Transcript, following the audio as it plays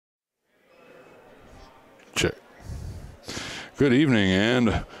Good evening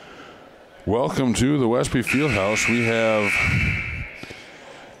and welcome to the Westby Fieldhouse. We have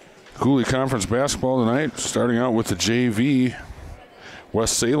Coulee Conference basketball tonight, starting out with the JV.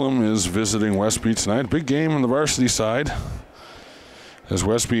 West Salem is visiting Westby tonight. Big game on the varsity side, as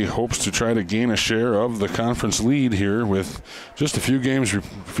Westby hopes to try to gain a share of the conference lead here with just a few games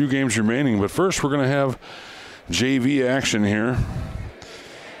remaining. But first, we're going to have JV action here.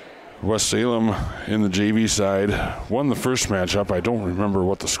 West Salem in the JV side won the first matchup. I don't remember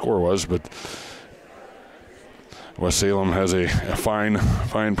what the score was, but West Salem has a fine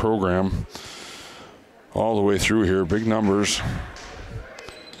program all the way through here. Big numbers.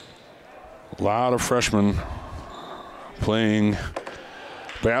 A lot of freshmen playing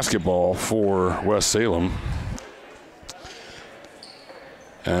basketball for West Salem.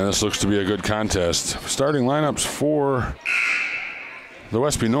 And this looks to be a good contest. Starting lineups for the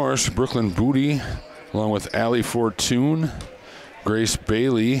Westby Norse: Brooklyn Booty, along with Allie Fortune, Grace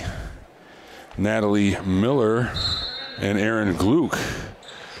Bailey, Natalie Miller, and Aaron Gluck.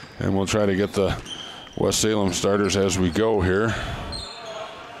 And we'll try to get the West Salem starters as we go here.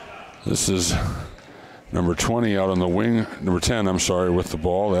 This is number 20 out on the wing, number 10, I'm sorry, with the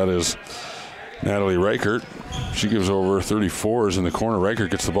ball. That is Natalie Reichert. She gives over 34s in the corner.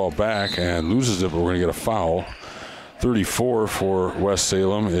 Reichert gets the ball back and loses it, but we're going to get a foul. 34 for West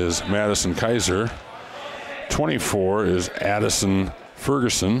Salem is Madison Kaiser. 24 is Addison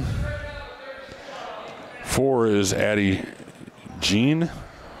Ferguson. 4 is Addie Jean,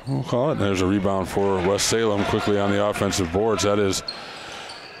 we'll call it. There's a rebound for West Salem quickly on the offensive boards. That is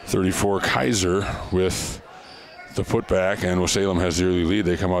 34 Kaiser with the putback, and West Salem has the early lead.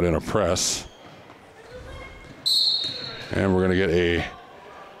 They come out in a press. And we're going to get a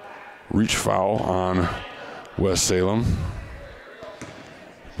reach foul on West Salem.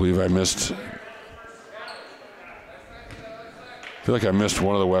 I believe I feel like I missed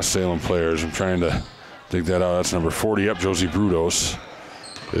one of the West Salem players. I'm trying to dig that out. That's number 40 up. Josie Brudos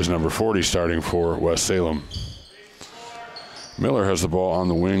is number 40 starting for West Salem. Miller has the ball on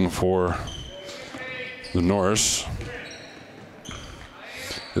the wing for the Norse.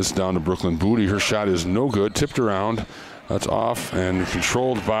 This down to Brooklyn Booty. Her shot is no good. Tipped around. That's off and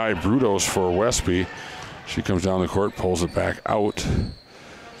controlled by Brudos for Westby. She comes down the court, pulls it back out.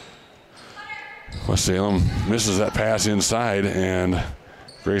 West Salem misses that pass inside, and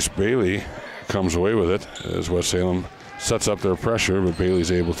Grace Bailey comes away with it as West Salem sets up their pressure, but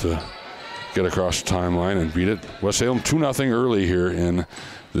Bailey's able to get across the timeline and beat it. West Salem 2-0 early here in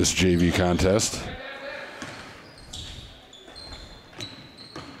this JV contest.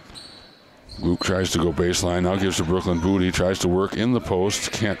 Luke tries to go baseline, now gives to Brooklyn Booty, tries to work in the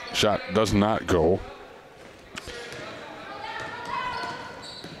post, shot does not go.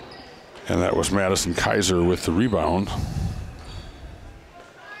 And that was Madison Kaiser with the rebound.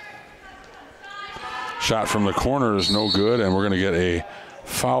 Shot from the corner is no good, and we're going to get a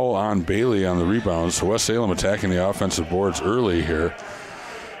foul on Bailey on the rebound. So West Salem attacking the offensive boards early here.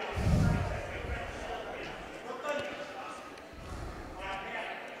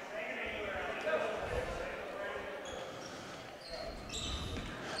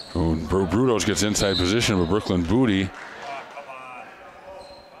 Brudos gets inside position, but Brooklyn Booty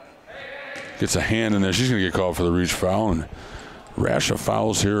gets a hand in there. She's going to get called for the reach foul, and rash of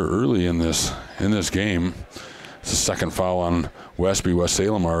fouls here early in this game. It's the second foul on Westby. West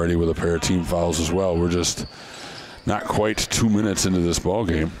Salem already with a pair of team fouls as well. We're just not quite 2 minutes into this ball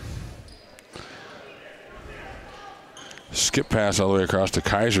game. Skip pass all the way across to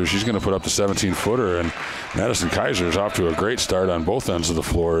Kaiser. She's going to put up the 17-footer, and Madison Kaiser is off to a great start on both ends of the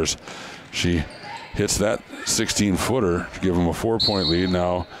floors. She hits that 16-footer to give them a 4-point lead.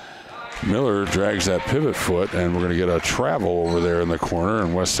 Now Miller drags that pivot foot, and we're going to get a travel over there in the corner,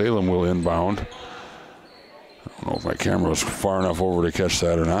 and West Salem will inbound. I don't know if my camera was far enough over to catch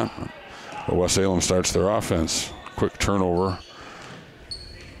that or not, but West Salem starts their offense. Quick turnover.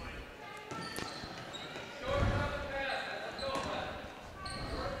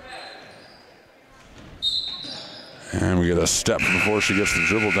 And we get a step before she gets the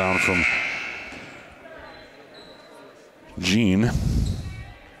dribble down from Jean.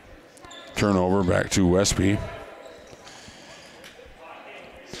 Turnover back to Westby.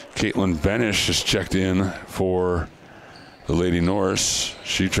 Caitlin Benish just checked in for the Lady Norse.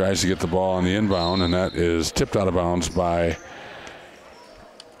 She tries to get the ball on the inbound, and that is tipped out of bounds by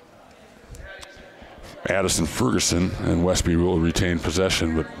Addison Ferguson, and Westby will retain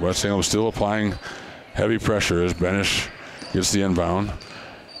possession. But West Salem still applying heavy pressure as Benish gets the inbound.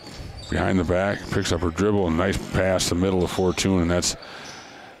 Behind the back, picks up her dribble, and nice pass to the middle of Fortune, and that's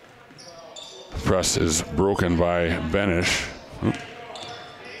press is broken by Benish.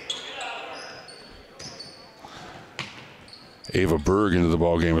 Ava Berg into the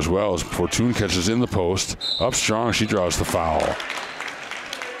ball game as well as Fortune catches in the post. Up strong, she draws the foul.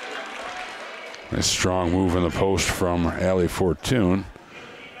 Nice strong move in the post from Allie Fortune.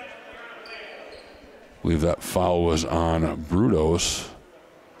 I believe that foul was on Brudos.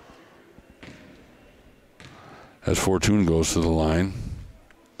 As Fortune goes to the line.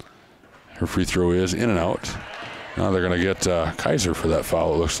 Her free throw is in and out. Now they're going to get Kaiser for that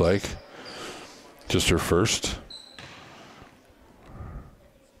foul, it looks like. Just her first.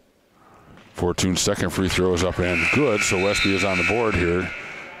 Fortune's second free throw is up and good, so Westby is on the board here.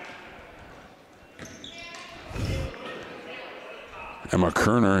 Emma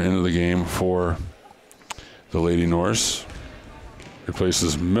Kerner into the game for the Lady Norse.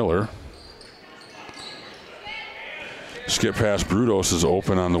 Replaces Miller. Skip past Brudos is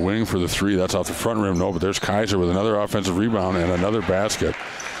open on the wing for the three. That's off the front rim. No, but there's Kaiser with another offensive rebound and another basket.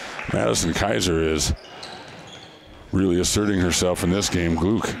 Madison Kaiser is really asserting herself in this game.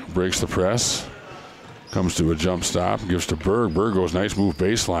 Gluck breaks the press. Comes to a jump stop. Gives to Berg. Berg goes nice move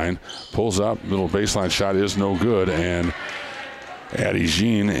baseline. Pulls up. Middle baseline shot is no good. And Addie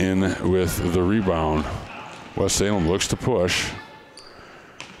Jean in with the rebound. West Salem looks to push.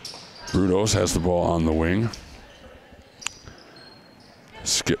 Brudos has the ball on the wing.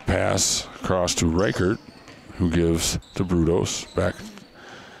 Skip pass across to Reichert, who gives to Brudos. Back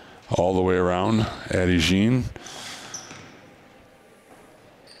all the way around. Addie Jean.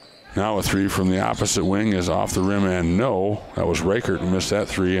 Now a three from the opposite wing is off the rim and no. That was Reichert who missed that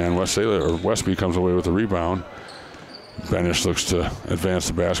three, and Westby comes away with the rebound. Benish looks to advance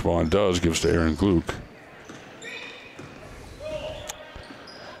the basketball and does, gives to Aaron Gluck.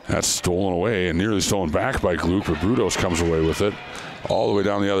 That's stolen away and nearly stolen back by Gluck, but Brudos comes away with it. All the way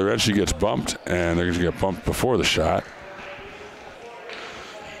down the other edge, she gets bumped, and they're going to get bumped before the shot.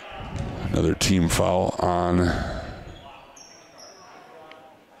 Another team foul on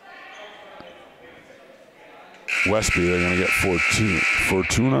Westby. They're going to get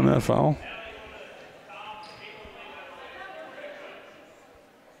Fortune on that foul.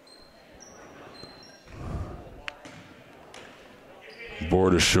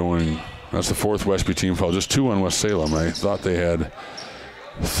 Board is showing that's the fourth Westby team foul. Just two on West Salem. I thought they had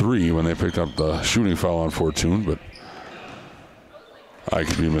three when they picked up the shooting foul on Fortune, but I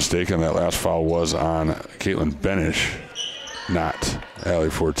could be mistaken. That last foul was on Caitlin Benish, not Allie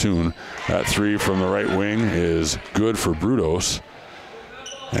Fortune. That three from the right wing is good for Brudos,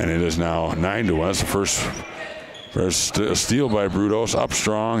 and it is now 9-1. That's the first steal by Brudos, up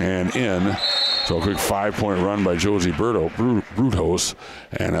strong and in. So a quick 5-point run by Josie Brudos,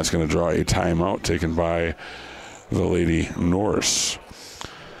 and that's going to draw a timeout taken by the Lady Norse.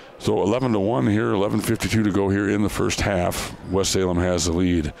 So 11-1 here, 11:52 to go here in the first half. West Salem has the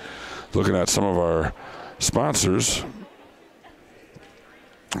lead. Looking at some of our sponsors,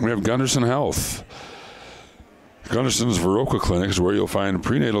 we have Gunderson Health. Gunderson's Viroqua Clinic is where you'll find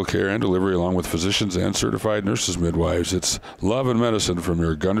prenatal care and delivery along with physicians and certified nurses midwives. It's love and medicine from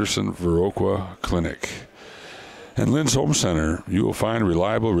your Gunderson Viroqua Clinic. And Lynn's Home Center, you will find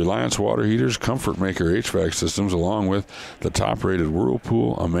reliable Reliance water heaters, Comfort Maker HVAC systems, along with the top-rated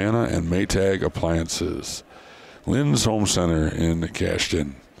Whirlpool, Amana, and Maytag appliances. Lynn's Home Center in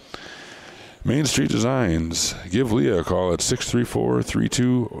Cashton. Main Street Designs. Give Leah a call at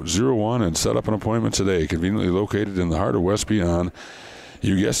 634-3201 and set up an appointment today. Conveniently located in the heart of Westby on,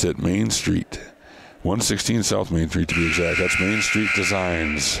 you guessed it, Main Street. 116 South Main Street to be exact. That's Main Street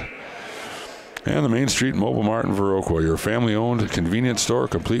Designs. And the Main Street Mobile Mart in Viroqua, your family-owned convenience store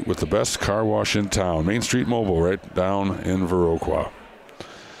complete with the best car wash in town. Main Street Mobile right down in Viroqua.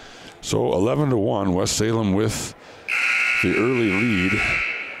 So 11-1, West Salem with the early lead.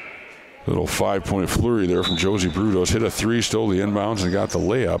 Little 5-point flurry there from Josie Brudos. Hit a three, stole the inbounds, and got the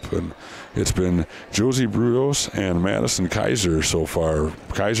layup. And it's been Josie Brudos and Madison Kaiser so far.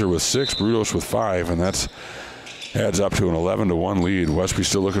 Kaiser with 6, Brudos with 5, and that's adds up to an 11-1 lead. Westby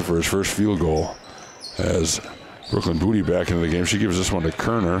still looking for his first field goal as Brooklyn Booty back into the game. She gives this one to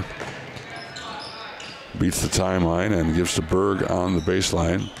Kerner. Beats the timeline and gives to Berg on the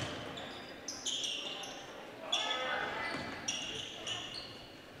baseline.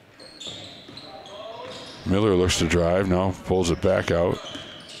 Miller looks to drive, now pulls it back out.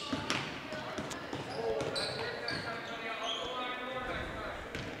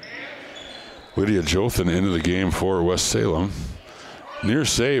 Lydia Jothan into the game for West Salem. Near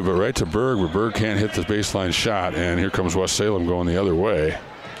save, but right to Berg, where Berg can't hit the baseline shot, and here comes West Salem going the other way.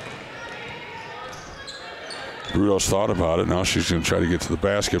 Brudos thought about it. Now she's going to try to get to the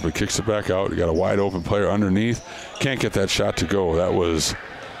basket, but kicks it back out. You got a wide open player underneath. Can't get that shot to go. That was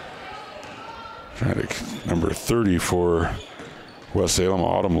number 30 for West Salem,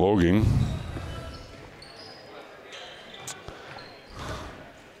 Autumn Loging.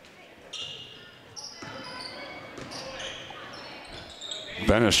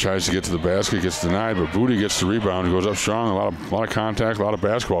 Bennis tries to get to the basket, gets denied, but Booty gets the rebound, goes up strong. A lot of contact, a lot of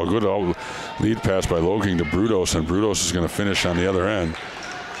basketball. Good lead pass by Loging to Brudos, and Brudos is going to finish on the other end.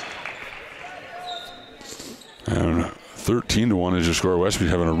 And 13-1 is your score. Westby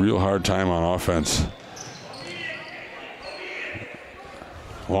having a real hard time on offense.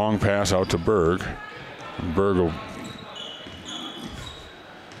 Long pass out to Berg. Berg will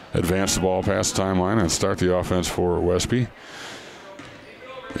advance the ball past the timeline and start the offense for Westby.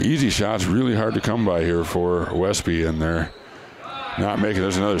 Easy shots really hard to come by here for Westby, and they're not making.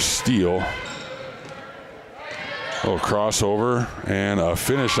 There's another steal. A little crossover and a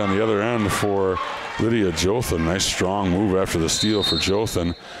finish on the other end for Lydia Jothan. Nice strong move after the steal for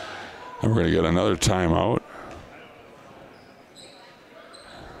Jothan. And we're going to get another timeout.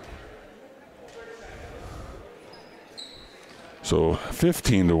 So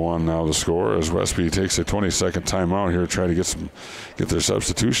 15-1 now the score as Westby takes a 20-second timeout here to try to get their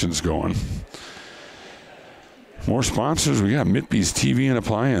substitutions going. More sponsors. We got Mitby's TV and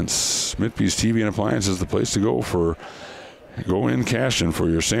Appliance. Mitby's TV and Appliance is the place to go for go-in cash-in for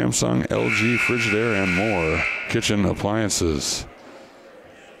your Samsung, LG, Frigidaire, and more kitchen appliances.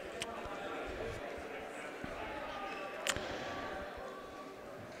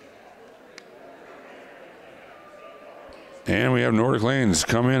 And we have Nordic Lanes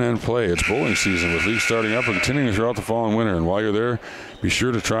come in and play. It's bowling season with leagues starting up and continuing throughout the fall and winter. And while you're there, be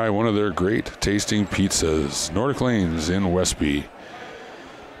sure to try one of their great tasting pizzas. Nordic Lanes in Westby.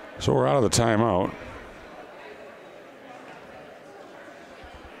 So we're out of the timeout.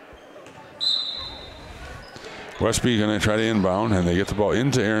 Westby going to try to inbound, and they get the ball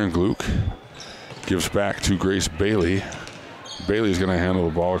into Aaron Gluck. Gives back to Grace Bailey. Bailey's going to handle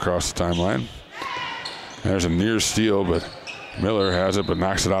the ball across the timeline. There's a near steal, but Miller has it, but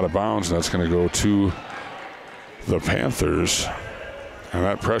knocks it out of bounds, and that's going to go to the Panthers. And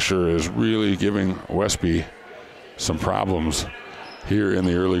that pressure is really giving Westby some problems here in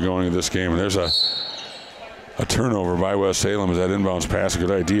the early going of this game. And there's a turnover by West Salem as that inbounds pass, a good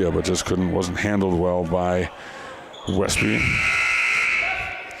idea, but just wasn't handled well by Westby.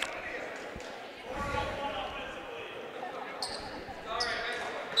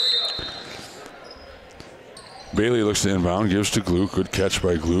 Bailey looks to inbound, gives to Gluck. Good catch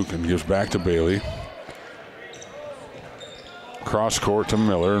by Gluck, and gives back to Bailey. Cross court to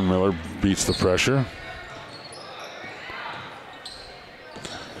Miller, and Miller beats the pressure.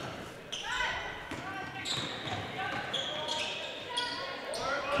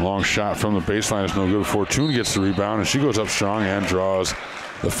 Long shot from the baseline is no good. Fortune gets the rebound, and she goes up strong and draws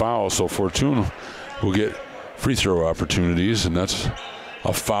the foul. So Fortune will get free throw opportunities, and that's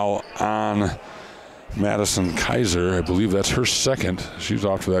a foul on Madison Kaiser. I believe that's her second. She's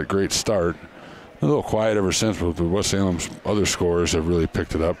off to that great start. A little quiet ever since, but the West Salem's other scorers have really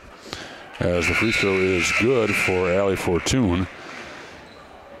picked it up. As the free throw is good for Allie Fortune.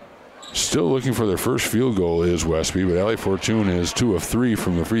 Still looking for their first field goal is Westby, but Allie Fortune is 2 of 3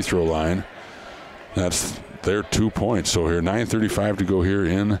 from the free throw line. That's their 2 points. So here, 9:35 to go here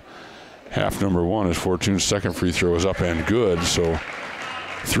in half number 1 as Fortune's second free throw is up and good. So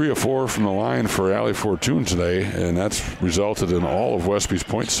 3 of 4 from the line for Allie Fortune today, and that's resulted in all of Westby's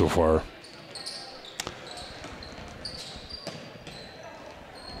points so far.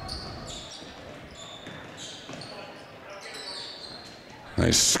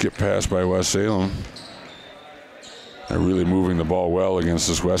 Nice skip pass by West Salem. They're really moving the ball well against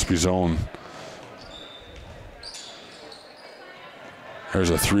this Westby zone. There's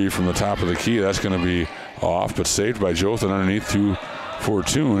a 3 from the top of the key. That's going to be off, but saved by Jothan underneath to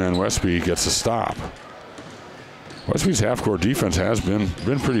Fortune, and Westby gets a stop. Westby's half-court defense has been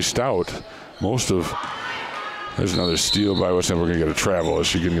pretty stout. There's another steal by West Salem. We're going to get a travel as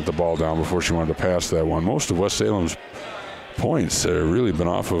she can get the ball down before she wanted to pass that one. Most of West Salem's points have really been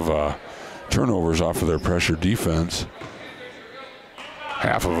off of turnovers off of their pressure defense.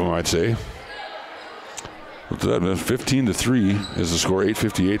 Half of them, I'd say. 15-3 is the score.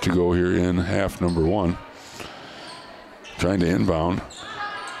 8:58 to go here in half number 1. Trying to inbound.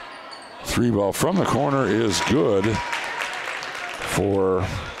 3 ball from the corner is good for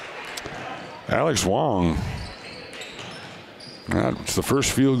Alex Wong. That's the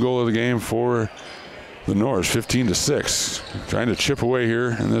first field goal of the game for the Norse. 15-6. Trying to chip away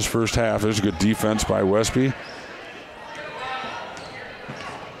here in this first half. There's a good defense by Westby.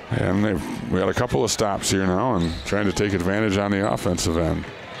 And we got a couple of stops here now and trying to take advantage on the offensive end.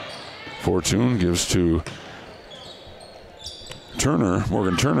 Fortune gives to Turner,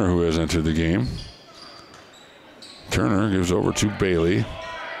 Morgan Turner, who has entered the game. Turner gives over to Bailey.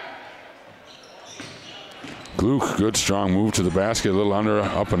 Gluck, good strong move to the basket, a little under,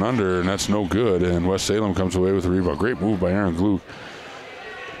 up and under, and that's no good. And West Salem comes away with the rebound. Great move by Aaron Gluck.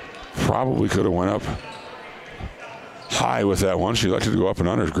 Probably could have went up high with that one. She elected to go up and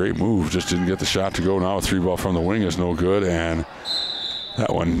under. Great move. Just didn't get the shot to go. Now a 3-ball from the wing is no good, and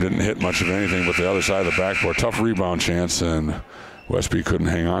that one didn't hit much of anything but the other side of the backboard. Tough rebound chance, and Westby couldn't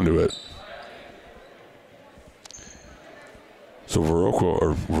hang on to it. So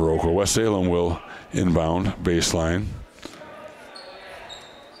West Salem will inbound baseline.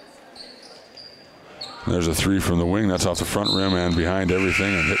 There's a 3 from the wing. That's off the front rim and behind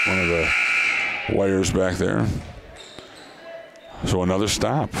everything and hit one of the wires back there. So another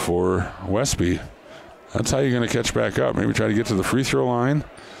stop for Westby. That's how you're going to catch back up. Maybe try to get to the free throw line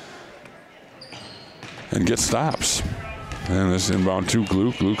and get stops. And this inbound to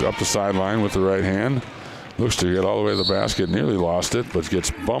Gluck. Gluck up the sideline with the right hand. Looks to get all the way to the basket. Nearly lost it, but gets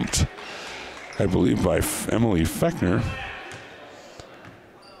bumped, I believe, by Emily Fechner.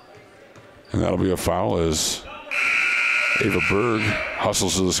 And that'll be a foul as Ava Berg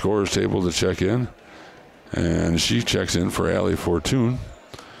hustles to the scorer's table to check in. And she checks in for Allie Fortune.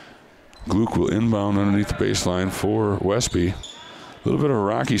 Gluck will inbound underneath the baseline for Westby. A little bit of a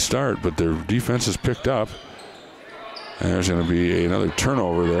rocky start, but their defense has picked up. And there's going to be another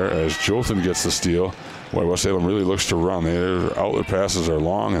turnover there as Jothan gets the steal. Boy, West Salem really looks to run. Their outlet passes are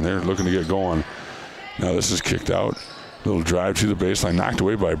long, and they're looking to get going. Now this is kicked out. Little drive to the baseline, knocked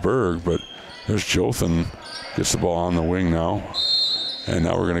away by Berg, but there's Jothan. Gets the ball on the wing now. And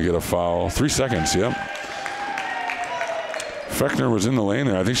now we're going to get a foul. 3 seconds, yep. Fechner was in the lane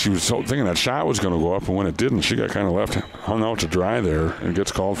there. I think she was thinking that shot was going to go up, and when it didn't, she got kind of left hung out to dry there and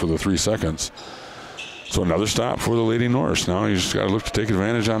gets called for the 3 seconds. So another stop for the Lady Norse. Now you just got to look to take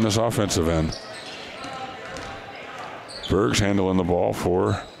advantage on this offensive end. Berg's handling the ball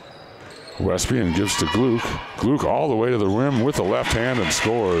for Westby and gives to Gluck. Gluck all the way to the rim with the left hand and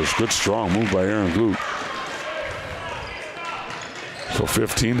scores. Good strong move by Aaron Gluck. So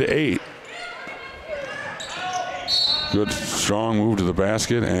 15-8. Good strong move to the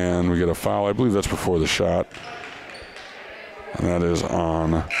basket, and we get a foul. I believe that's before the shot. And that is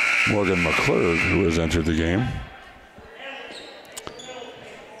on Morgan McClurg, who has entered the game.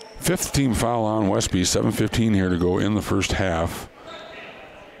 5th team foul on Westby. 7:15 here to go in the first half.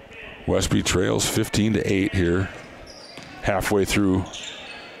 Westby trails 15-8 here, halfway through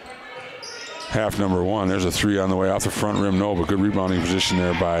half number 1. There's a 3 on the way off the front rim. No, but good rebounding position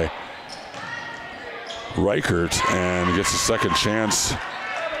there by Reichert, and gets a second chance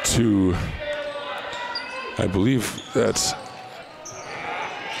to, I believe that's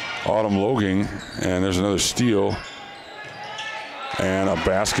Autumn Loging, and there's another steal and a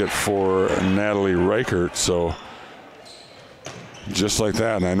basket for Natalie Reichert. So just like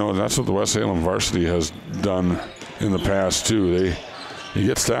that, and I know that's what the West Salem varsity has done in the past too. You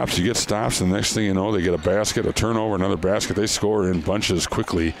get stops, and the next thing you know, they get a basket, a turnover, another basket. They score in bunches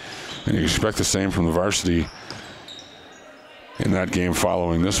quickly, and you expect the same from the varsity in that game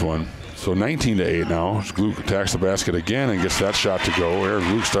following this one. So 19-8 now. Gluck attacks the basket again and gets that shot to go. Erin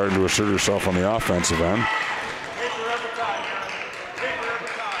Gluck starting to assert herself on the offensive end.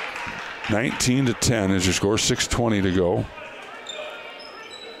 19-10 is your score, 6:20 to go.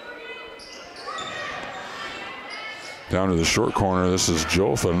 Down to the short corner, this is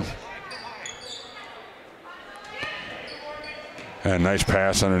Jothan. And nice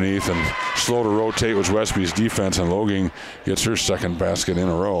pass underneath, and slow to rotate was Westby's defense, and Loging gets her second basket in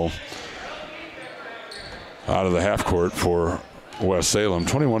a row. Out of the half court for West Salem,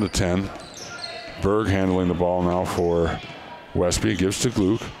 21-10. Berg handling the ball now for Westby, gives to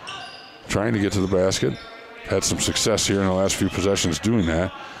Gluck, trying to get to the basket. Had some success here in the last few possessions doing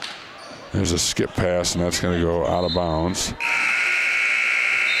that. There's a skip pass, and that's going to go out of bounds.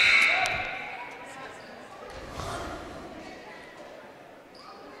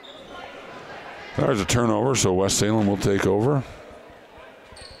 There's a turnover, so West Salem will take over.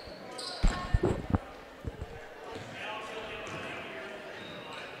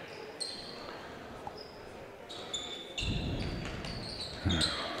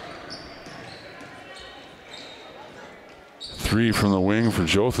 Three from the wing for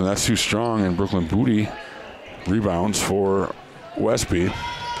Jothan. That's too strong, and Brooklyn Booty rebounds for Westby.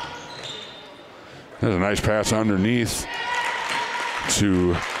 There's a nice pass underneath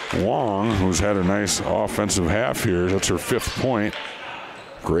to Wong, who's had a nice offensive half here. That's her 5th point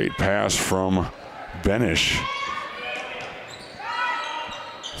Great pass from Benish.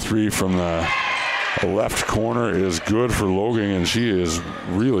 Three from the left corner is good for Logan, and she is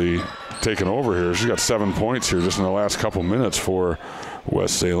really taken over here. She's got 7 points here just in the last couple minutes for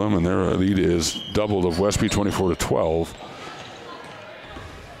West Salem, and their lead is doubled of Westby, 24-12.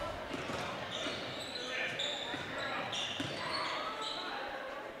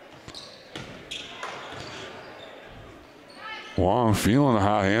 Wong feeling the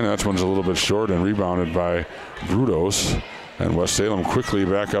hot hand. That one's a little bit short and rebounded by Brudos. And West Salem quickly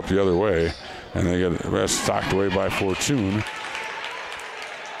back up the other way. And they get stocked away by Fortune.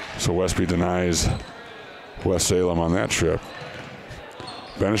 So Westby denies West Salem on that trip.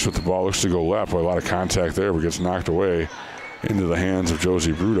 Benish with the ball, looks to go left. A lot of contact there, but gets knocked away into the hands of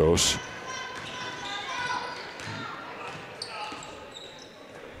Josie Brudos.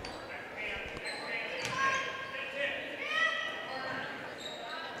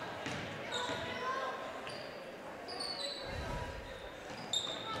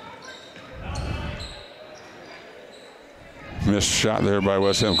 Missed shot there by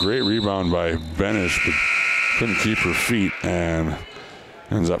West Salem. Great rebound by Benish, but couldn't keep her feet and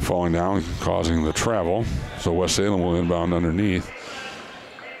ends up falling down, causing the travel. So West Salem will inbound underneath.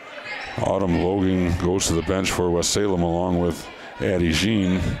 Autumn Logan goes to the bench for West Salem along with Addie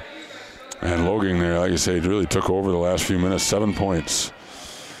Jean. And Logan there, like I say, really took over the last few minutes. 7 points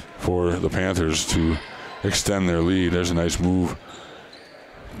for the Panthers to extend their lead. There's a nice move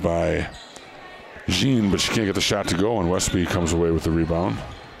by Jean, but she can't get the shot to go, and Westby comes away with the rebound.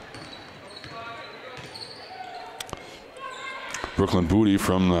 Brooklyn Booty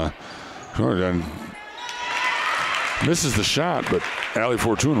from the corner and misses the shot, but Allie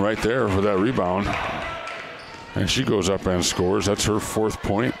Fortune right there for that rebound. And she goes up and scores. That's her 4th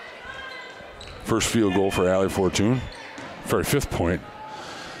point. First field goal for Allie Fortune. Sorry, 5th point.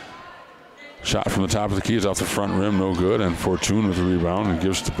 Shot from the top of the key is off the front rim, no good. And Fortune with the rebound and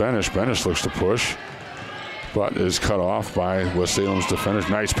gives to Benish. Benish looks to push, but is cut off by West Salem's defenders.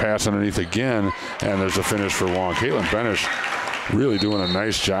 Nice pass underneath again, and there's a finish for Wong. Caitlin Benish really doing a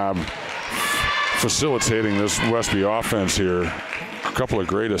nice job facilitating this Westby offense here. A couple of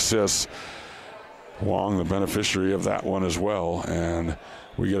great assists. Wong, the beneficiary of that one as well. And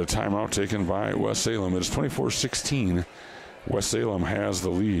we get a timeout taken by West Salem. It's 24-16. West Salem has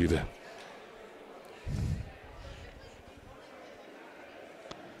the lead.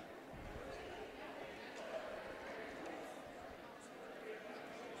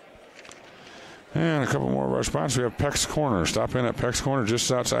 And a couple more of our spots. We have Peck's Corner. Stop in at Peck's Corner just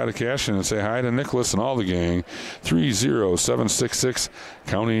outside of Cashton and say hi to Nicholas and all the gang. 30766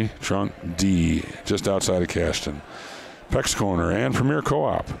 County Trunk D, just outside of Cashton. Peck's Corner and Premier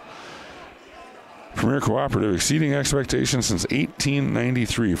Co-op. Premier Cooperative, exceeding expectations since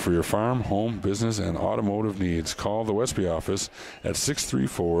 1893 for your farm, home, business, and automotive needs. Call the Westby office at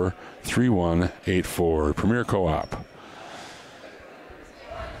 634-3184. Premier Co-op.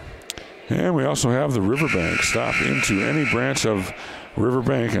 And we also have the Riverbank. Stop into any branch of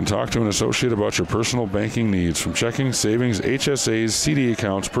Riverbank and talk to an associate about your personal banking needs, from checking, savings, HSAs, CD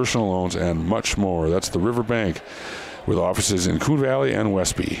accounts, personal loans, and much more. That's the Riverbank, with offices in Coon Valley and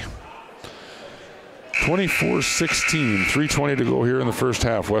Westby. 24-16, 3:20 to go here in the first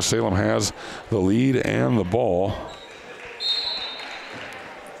half. West Salem has the lead and the ball.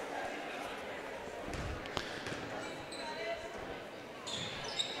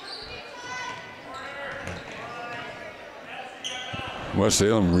 West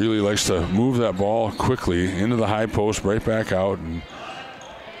Salem really likes to move that ball quickly into the high post, right back out, and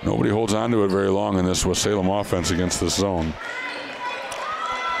nobody holds on to it very long in this West Salem offense against this zone.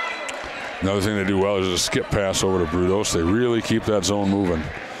 Another thing they do well is a skip pass over to Brudos. They really keep that zone moving.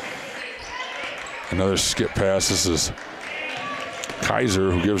 Another skip pass. This is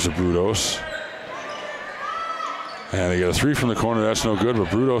Kaiser who gives to Brudos. And they get a 3 from the corner. That's no good, but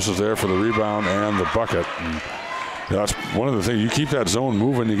Brudos is there for the rebound and the bucket. And that's one of the things. You keep that zone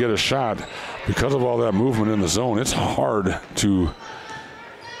moving, you get a shot. Because of all that movement in the zone, it's hard to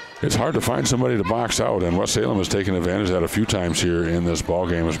find somebody to box out, and West Salem has taken advantage of that a few times here in this ball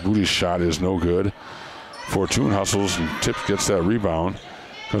game. As Booty's shot is no good. Fortune hustles and gets that rebound.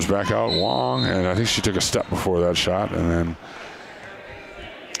 Comes back out, Wong, and I think she took a step before that shot, and then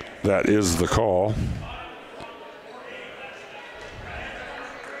that is the call.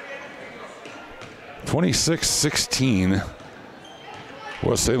 (26-16).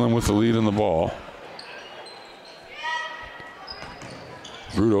 West Salem with the lead in the ball.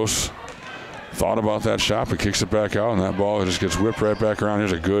 Brudos thought about that shot, but kicks it back out, and that ball just gets whipped right back around.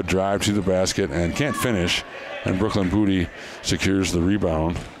 Here's a good drive to the basket and can't finish, and Brooklyn Booty secures the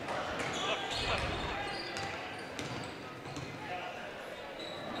rebound.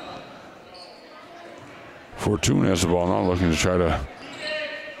 Fortune has the ball now, looking to try to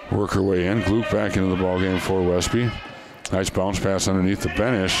work her way in. Gluck back into the ball game for Westby. Nice bounce pass underneath the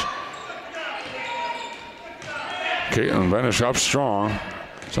Benish. Caitlin Benish up strong.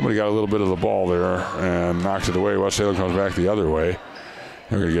 Somebody got a little bit of the ball there and knocked it away. West Salem comes back the other way.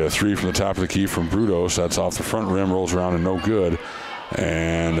 They're going to get a three from the top of the key from Brudos. That's off the front rim, rolls around and no good.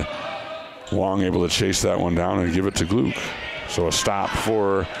 And Wong able to chase that one down and give it to Gluck. So a stop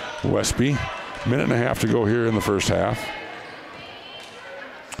for Westby. Minute and a half to go here in the first half.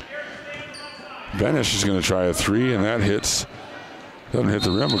 Benish is going to try a three, and that hits. Doesn't hit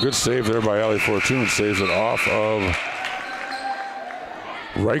the rim. A good save there by Ali Fortune. Saves it off of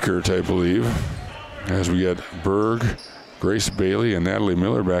Reichert, I believe, as we get Berg, Grace Bailey, and Natalie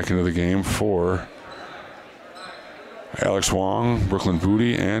Miller back into the game for Alex Wong, Brooklyn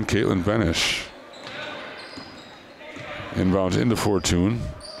Booty, and Caitlin Benish. Inbounds into Fortune.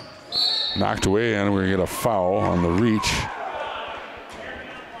 Knocked away, and we're going to get a foul on the reach.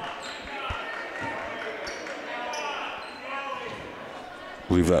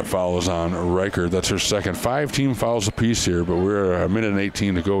 I believe that foul is on Reichert. That's her second. 5 team fouls apiece here, but we're a minute and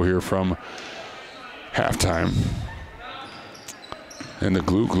 18 to go here from halftime. And the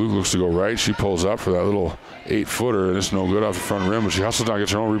Gluck looks to go right. She pulls up for that little 8-footer, and it's no good off the front rim, but she hustles down,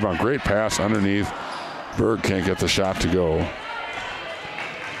 gets her own rebound. Great pass underneath. Berg can't get the shot to go.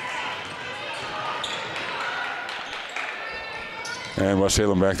 And West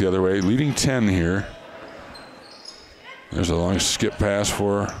Salem back the other way, leading 10 here. There's a long skip pass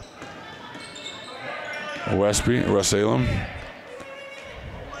for West Salem.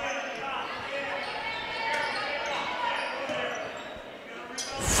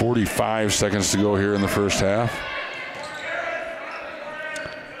 .45 seconds to go here in the first half.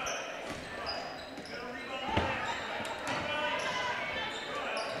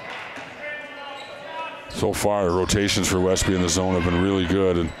 So far, rotations for Westby in the zone have been really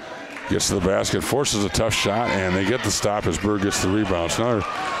good, and gets to the basket, forces a tough shot, and they get the stop as Berg gets the rebound. So another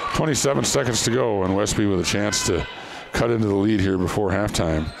 27 seconds to go, and Westby with a chance to cut into the lead here before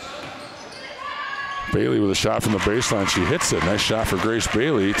halftime. Bailey with a shot from the baseline. She hits it. Nice shot for Grace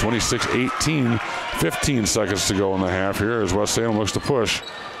Bailey. 26-18, 15 seconds to go in the half here as West Salem looks to push.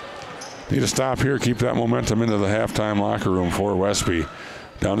 Need to stop here, keep that momentum into the halftime locker room for Westby.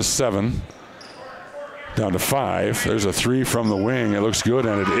 Down to 7. Down to 5. There's a 3 from the wing. It looks good,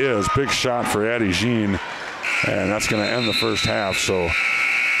 and it is. Big shot for Addie Jean, and that's going to end the first half. So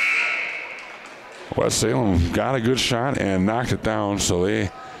West Salem got a good shot and knocked it down, so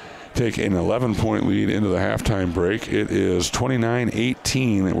they take an 11-point lead into the halftime break. It is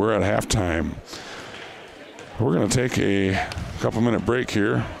 29-18. We're at halftime. We're going to take a couple-minute break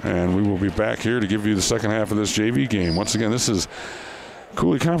here, and we will be back here to give you the second half of this JV game. Once again, this is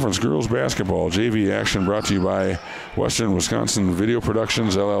Coulee Conference Girls Basketball JV action brought to you by Western Wisconsin Video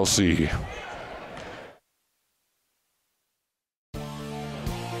Productions, LLC.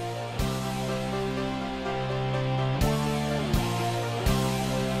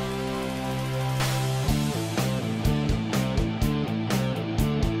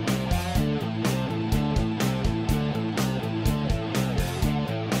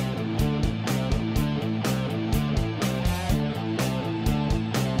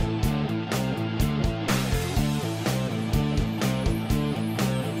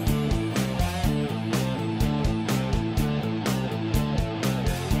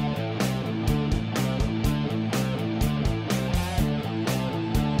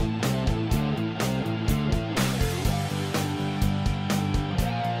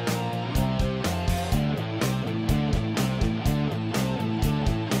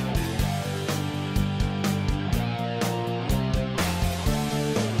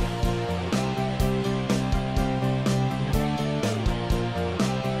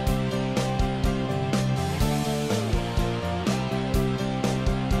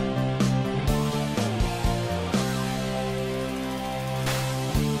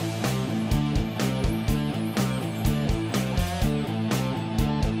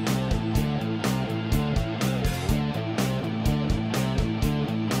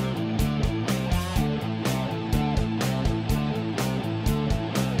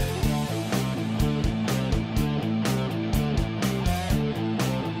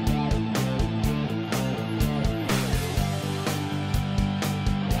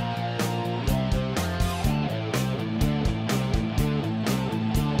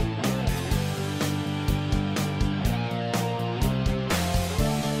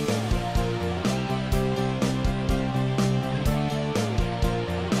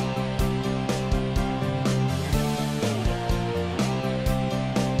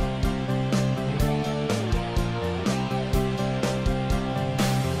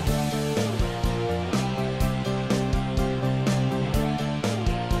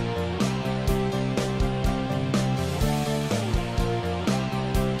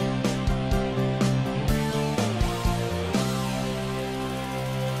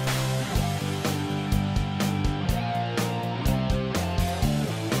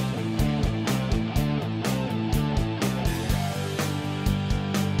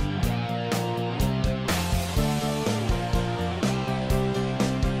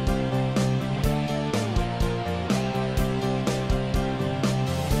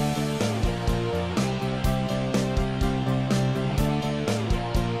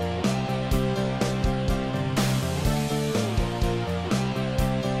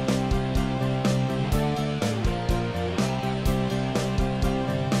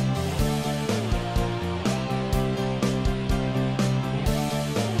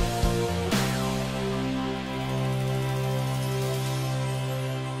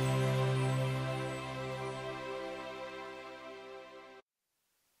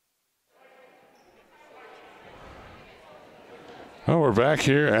 Well, we're back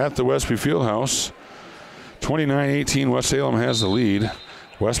here at the Westby Fieldhouse. 29-18, West Salem has the lead.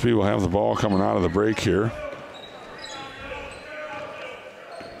 Westby will have the ball coming out of the break here.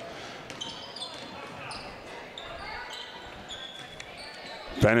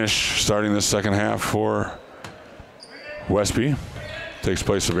 Benish starting the second half for Westby. Takes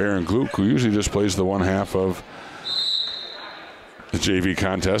place of Aaron Gluck, who usually just plays the one half of the JV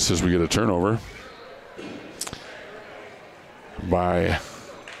contest as we get a turnover by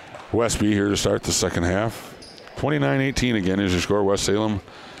Westby here to start the second half. 29-18 again is your score. West Salem.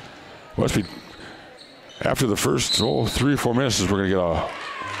 Westby, after the first 3 or 4 minutes, we're going to get a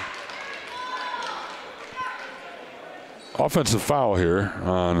offensive foul here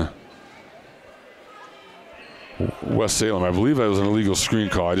on West Salem. I believe that was an illegal screen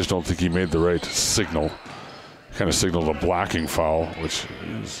call. I just don't think he made the right signal. Kind of signaled a blocking foul, which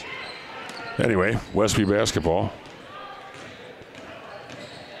is... Anyway, Westby basketball.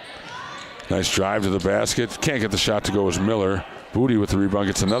 Nice drive to the basket. Can't get the shot to go as Miller. Booty with the rebound,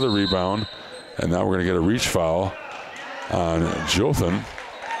 gets another rebound. And now we're going to get a reach foul on Jothan.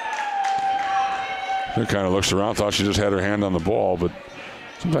 She kind of looks around, thought she just had her hand on the ball, but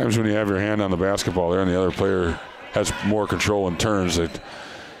sometimes when you have your hand on the basketball there and the other player has more control and turns, it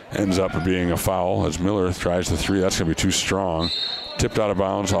ends up being a foul as Miller tries the three. That's going to be too strong. Tipped out of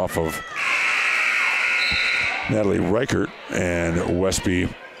bounds off of Natalie Reichert, and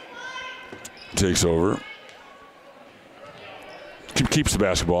Westby takes over. Keeps the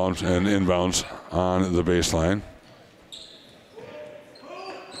basketball and inbounds on the baseline.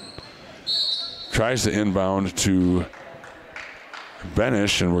 Tries to inbound to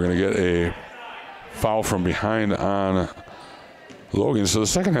Benish, and we're going to get a foul from behind on Logan. So the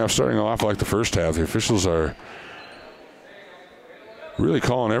second half starting a lot like the first half. The officials are really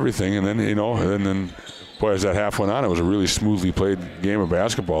calling everything, and then, and then, boy, as that half went on, it was a really smoothly played game of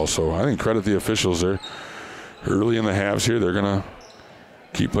basketball. So I think credit the officials there. Early in the halves here, they're going to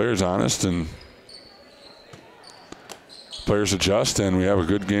keep players honest and players adjust, and we have a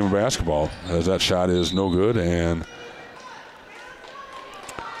good game of basketball as that shot is no good, and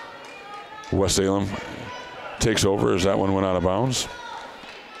West Salem takes over as that one went out of bounds.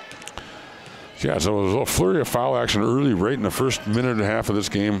 Yeah, so it was a little flurry of foul action early, right in the first minute and a half of this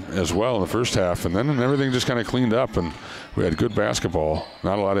game as well in the first half, and then everything just kind of cleaned up, and we had good basketball,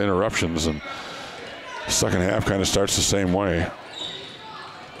 not a lot of interruptions, and the second half kind of starts the same way.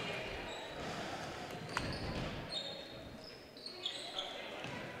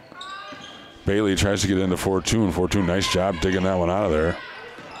 Bailey tries to get into Fortune. Fortune, nice job digging that one out of there.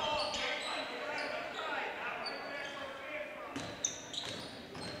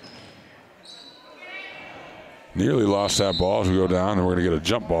 Nearly lost that ball as we go down, and we're going to get a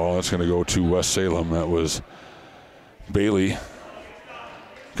jump ball. That's going to go to West Salem. That was Bailey.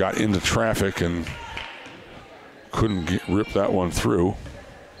 Got into traffic and couldn't rip that one through.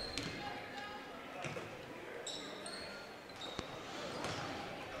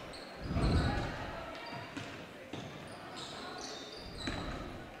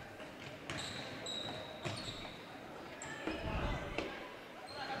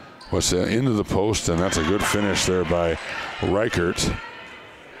 Was into the post, and that's a good finish there by Reichert.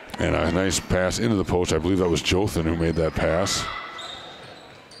 And a nice pass into the post. I believe that was Jothan who made that pass.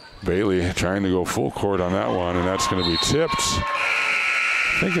 Bailey trying to go full court on that one, and that's going to be tipped.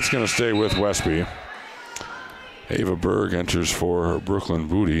 I think it's going to stay with Westby. Ava Berg enters for Brooklyn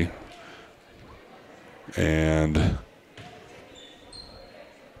Booty. And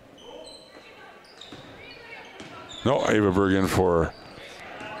no, Ava Berg in for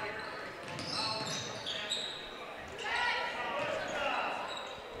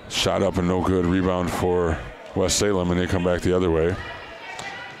shot up and no good. Rebound for West Salem, and they come back the other way.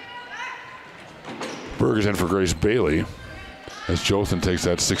 Berg is in for Grace Bailey as Jothan takes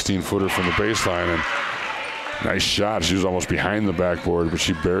that 16-footer from the baseline, and nice shot. She was almost behind the backboard, but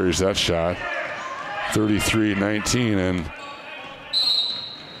she buries that shot. 33-19,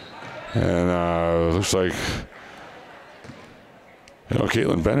 and looks like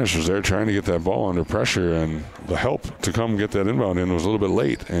Caitlin Benish was there trying to get that ball under pressure, and the help to come get that inbound in was a little bit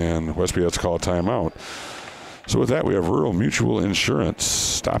late, and Westby has to call a timeout. So with that, we have Rural Mutual Insurance.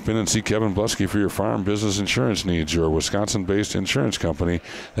 Stop in and see Kevin Blusky for your farm business insurance needs, your Wisconsin-based insurance company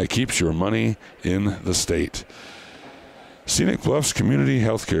that keeps your money in the state. Scenic Bluffs Community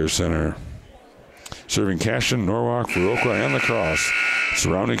Healthcare Center, serving Cashion, Norwalk, Viroqua, and La Crosse,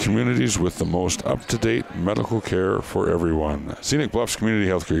 surrounding communities with the most up-to-date medical care for everyone. Scenic Bluffs Community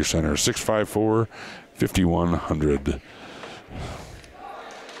Healthcare Center, 654-5100.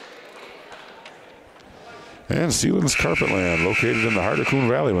 And Sealand's Carpetland, located in the heart of Coon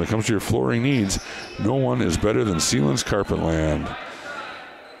Valley. When it comes to your flooring needs, no one is better than Sealand's Carpetland.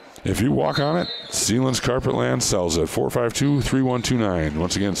 If you walk on it, Sealand's Carpetland sells it. 452-3129.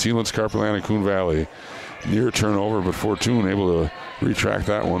 Once again, Sealand's Carpetland in Coon Valley. Near turnover, but Fortune able to retract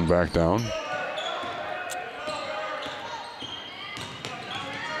that one back down.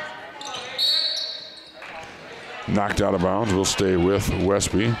 Knocked out of bounds, will stay with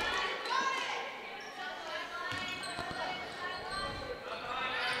Westby.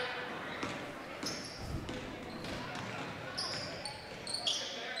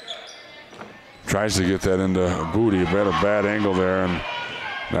 Tries to get that into Booty, but a bad angle there, and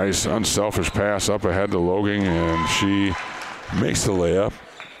nice unselfish pass up ahead to Logan, and she makes the layup.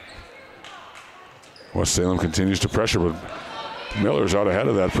 West Salem continues to pressure, but Miller's out ahead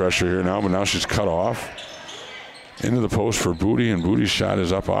of that pressure here now, but now she's cut off. Into the post for Booty, and Booty's shot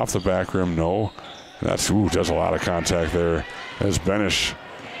is up off the back rim. No. That's, does a lot of contact there as Benish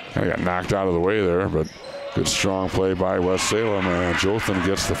kind of got knocked out of the way there, but good strong play by West Salem, and Jothan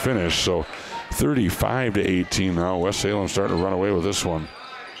gets the finish. So 35-18 now. West Salem starting to run away with this one.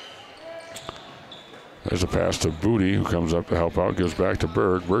 There's a pass to Booty, who comes up to help out, gives back to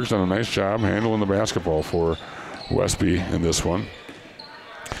Berg. Berg's done a nice job handling the basketball for Westby in this one.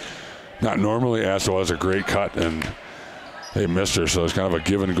 Not normally, as well as a great cut, and they missed her, so it's kind of a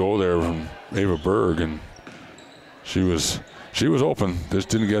give and go there from Ava Berg, and she was open, just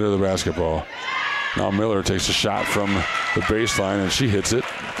didn't get her the basketball. Now Miller takes a shot from the baseline, and she hits it.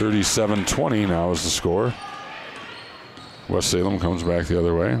 37-20 now is the score. West Salem comes back the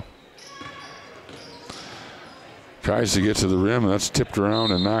other way. Tries to get to the rim, and that's tipped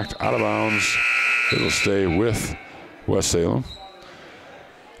around and knocked out of bounds. It'll stay with West Salem.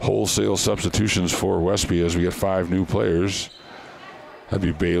 Wholesale substitutions for Westby as we get 5 new players. That'd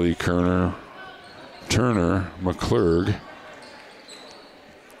be Bailey, Kerner, Turner, McClurg,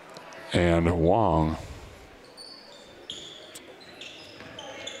 and Wong.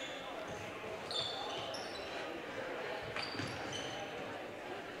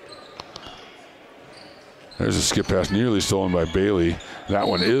 There's a skip pass nearly stolen by Bailey. That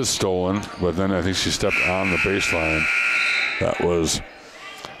one is stolen, but then I think she stepped on the baseline. That was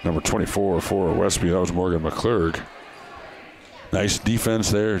number 24 for Westby. That was Morgan McClurg. Nice defense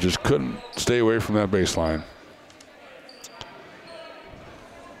there. Just couldn't stay away from that baseline.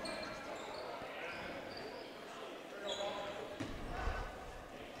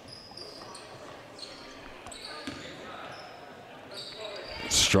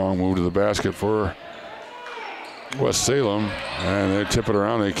 Strong move to the basket for West Salem, and they tip it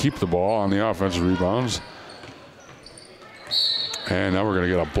around. They keep the ball on the offensive rebounds. And now we're going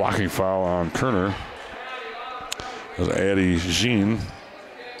to get a blocking foul on Kerner. That's Addie Jean.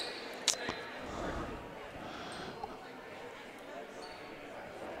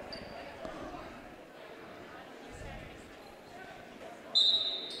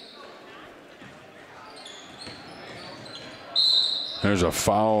 There's a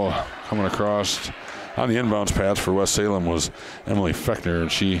foul coming across on the inbounds pass for West Salem was Emily Fechner,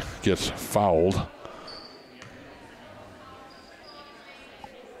 and she gets fouled.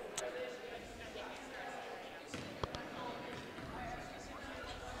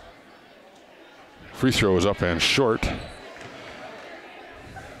 Free throw is up and short.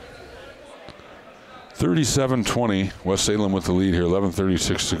 37-20, West Salem with the lead here.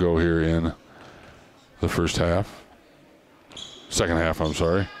 11:36 to go here in the first half. Second half, I'm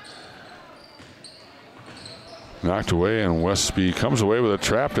sorry. Knocked away, and Westby comes away with a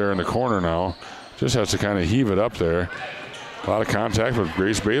trap there in the corner now. Just has to kind of heave it up there. A lot of contact, but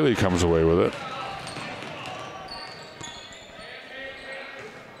Grace Bailey comes away with it.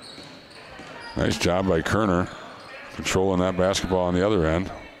 Nice job by Kerner, controlling that basketball on the other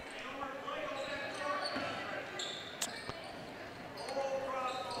end.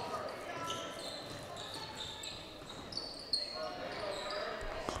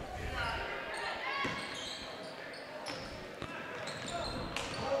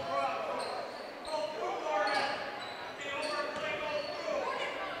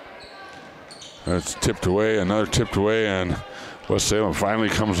 It's tipped away, another tipped away, and West Salem finally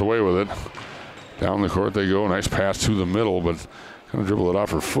comes away with it. Down the court they go. Nice pass to the middle, but kind of dribble it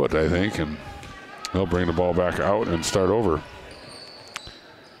off her foot, I think, and they'll bring the ball back out and start over.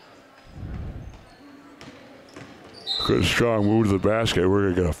 Good strong move to the basket. We're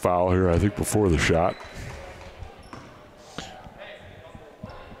going to get a foul here, I think, before the shot. I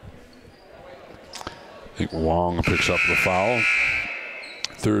think Wong picks up the foul.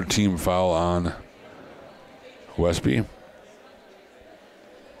 Third team foul on Westby.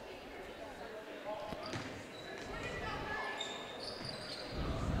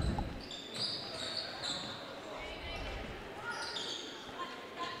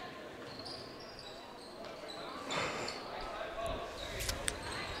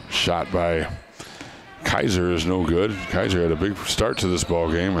 shot by Kaiser is no good. Kaiser had a big start to this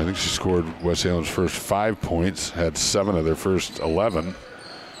ball game. I think she scored West Salem's first 5 points, had 7 of their first 11.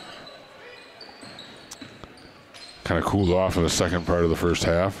 Kind of cooled off in the second part of the first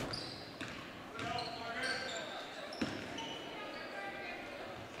half.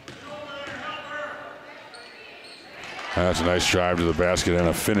 That's a nice drive to the basket and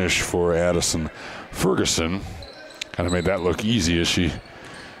a finish for Addison Ferguson. Kind of made that look easy as she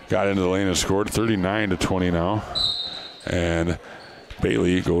got into the lane and scored. 39-20 now. And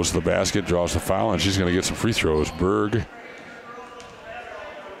Bailey goes to the basket, draws the foul, and she's going to get some free throws. Berg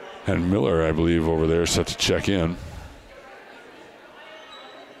and Miller, I believe, over there set to check in.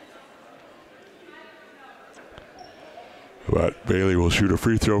 But Bailey will shoot a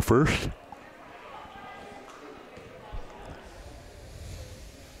free throw first.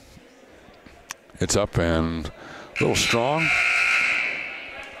 It's up and a little strong.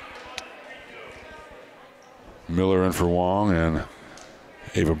 Miller in for Wong and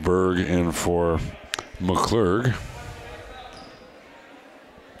Ava Berg in for McClurg.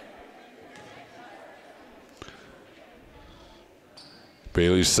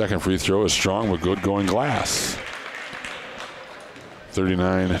 Bailey's second free throw is strong but good, going glass.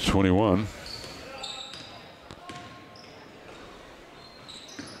 39-21.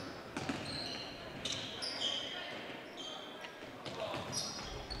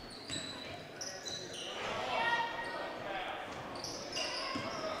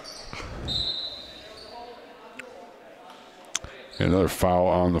 Another foul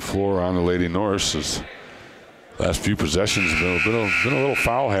on the floor on the Lady Norse. As last few possessions been a little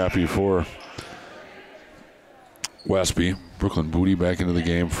foul happy for Westby. Brooklyn Booty back into the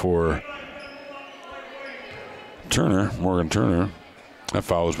game for Turner, Morgan Turner. That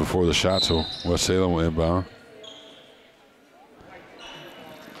foul was before the shot, so West Salem will inbound.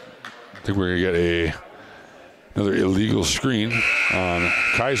 I think we're going to get another illegal screen on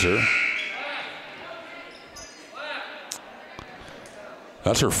Kaiser.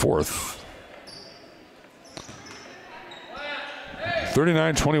 That's her fourth.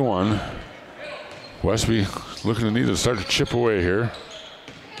 39-21. Westby looking to need to start to chip away here.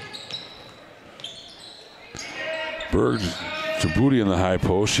 Berg to Booty in the high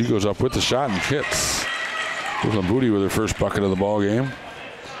post. She goes up with the shot and hits. Brooklyn Booty with her first bucket of the ball game.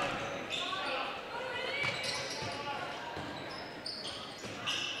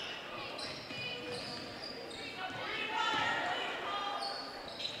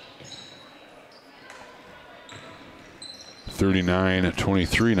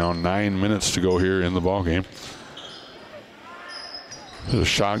 (39-23) now. 9 minutes to go here in the ball game. There's a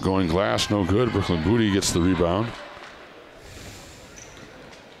shot going glass, no good. Brooklyn Booty gets the rebound.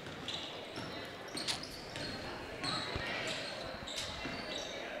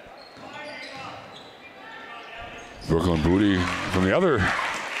 Brooklyn Booty from the other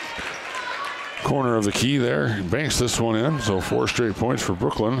corner of the key there banks this one in. So 4 straight points for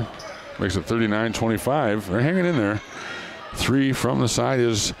Brooklyn. Makes it 39-25. They're hanging in there. 3 from the side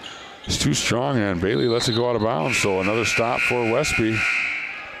is too strong, and Bailey lets it go out of bounds. So another stop for Westby.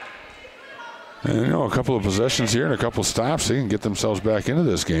 And you know, a couple of possessions here and a couple of stops, they can get themselves back into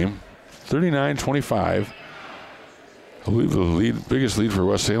this game. 39-25. I believe the biggest lead for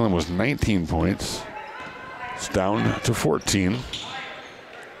West Salem was 19 points. It's down to 14.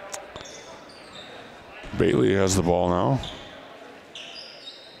 Bailey has the ball now.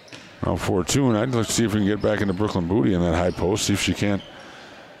 Now 4-2, and I'd like to see if we can get back into Brooklyn Booty in that high post, see if she can't.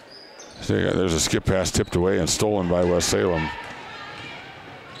 There's a skip pass tipped away and stolen by West Salem.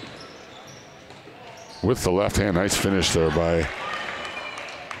 With the left hand, nice finish there by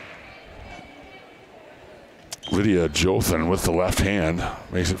Lydia Jothan with the left hand.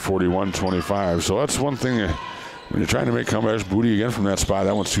 Makes it 41-25. So that's one thing when you're trying to make comebacks. Booty again from that spot.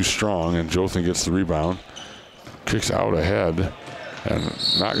 That one's too strong, and Jothan gets the rebound. Kicks out ahead. And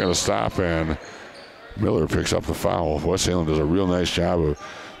not going to stop, and Miller picks up the foul. West Salem does a real nice job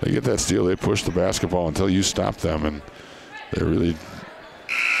they get that steal, they push the basketball until you stop them, and they're really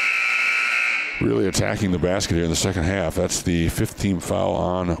attacking the basket here in the second half. That's the 15th foul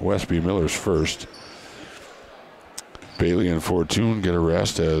on Westby, Miller's first. Bailey and Fortune get a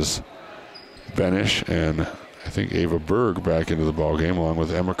rest as Benish and I think Ava Berg back into the ball game along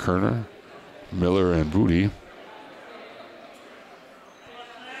with Emma Kerner, Miller, and Booty.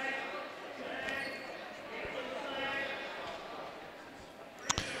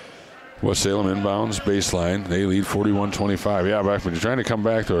 West Salem inbounds, baseline. They lead 41-25. Yeah, back when you're trying to come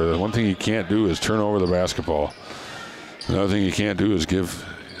back to it, the one thing you can't do is turn over the basketball. Another thing you can't do is give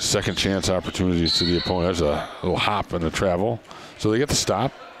second chance opportunities to the opponent. There's a little hop and a travel. So they get the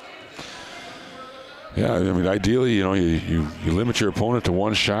stop. Yeah, I mean, ideally, you know, you limit your opponent to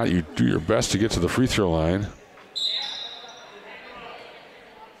one shot. You do your best to get to the free throw line.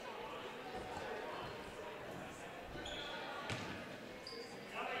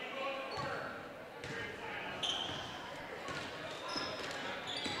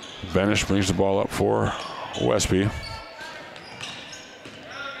 Benish brings the ball up for Westby.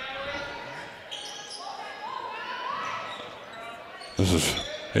 This is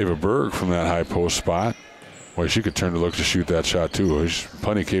Ava Berg from that high post spot. Boy, she could turn to look to shoot that shot too. She's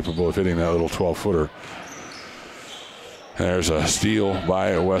plenty capable of hitting that little 12-footer. There's a steal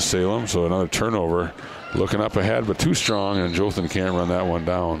by West Salem, so another turnover. Looking up ahead, but too strong, and Jothan can't run that one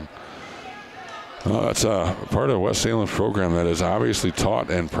down. That's a part of West Salem's program that is obviously taught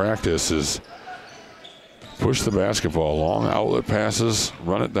and practiced is push the basketball, long outlet passes,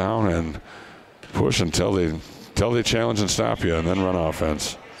 run it down, and push until they challenge and stop you, and then run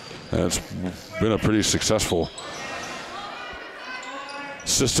offense. And it's been a pretty successful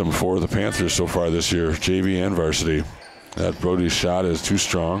system for the Panthers so far this year, JV and varsity. That Brody's shot is too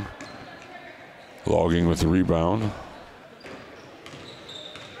strong. Logging with the rebound.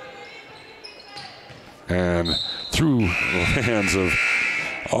 And through the hands of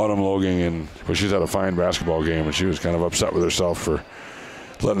Autumn Logan, and well, she's had a fine basketball game, and she was kind of upset with herself for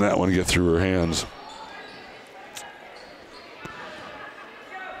letting that one get through her hands.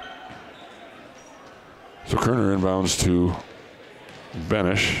 So Kerner inbounds to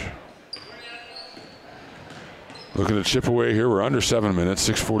Benish. Looking to chip away here. We're under 7 minutes,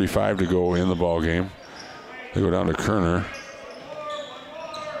 6:45 to go in the ball game. They go down to Kerner.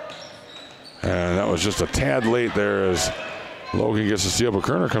 And that was just a tad late there as Logan gets the steal, but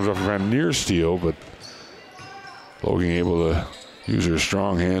Kerner comes up from a near steal, but Logan able to use her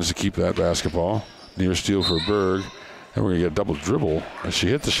strong hands to keep that basketball. Near steal for Berg. And we're going to get a double dribble as she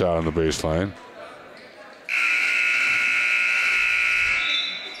hit the shot on the baseline.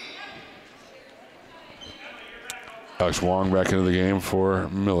 Alex Wong back into the game for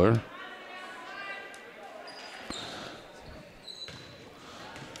Miller.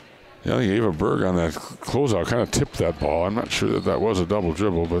 Yeah, I think Ava Berg on that closeout kind of tipped that ball. I'm not sure that that was a double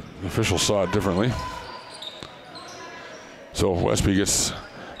dribble, but the officials saw it differently. So Westby gets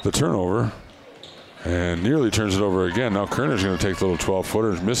the turnover and nearly turns it over again. Now Kerner's going to take the little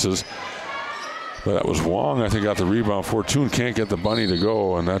 12-footer, misses. But that was Wong, I think, got the rebound. Fortune can't get the bunny to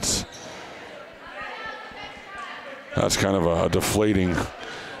go, and that's kind of a deflating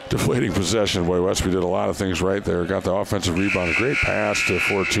possession. Boy, Westby did a lot of things right there. Got the offensive rebound, a great pass to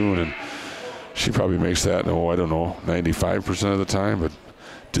Fortune, and she probably makes that, I don't know, 95% of the time, but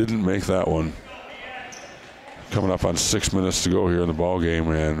didn't make that one. Coming up on 6 minutes to go here in the ball game,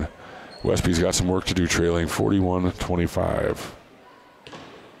 and Westby's got some work to do, trailing 41-25.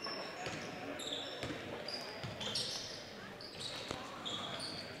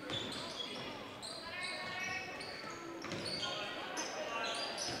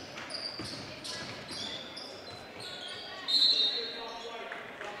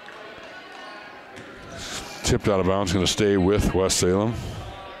 Tipped out of bounds, going to stay with West Salem.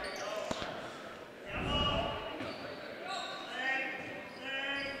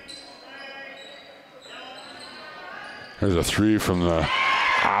 There's a three from the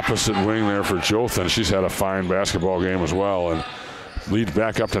opposite wing there for Jothan. She's had a fine basketball game as well, and leads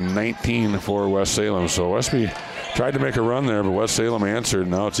back up to 19 for West Salem. So Westby tried to make a run there, but West Salem answered.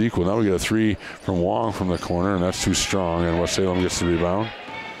 Now it's equal. Now we get a three from Wong from the corner, and that's too strong, and West Salem gets the rebound.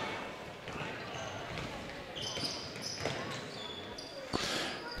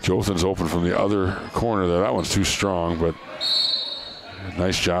 Jothan's open from the other corner there. That one's too strong, but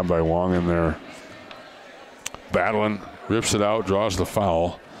nice job by Wong in there. Battling, rips it out, draws the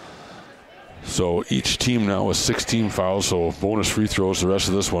foul. So each team now with 16 fouls, so bonus free throws the rest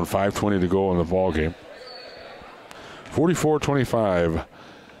of this one. 5:20 to go in the ball game. 44-25,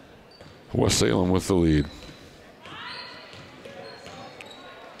 West Salem with the lead.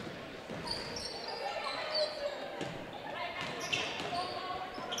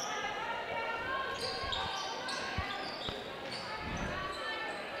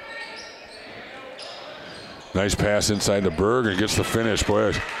 Nice pass inside to Berg and gets the finish.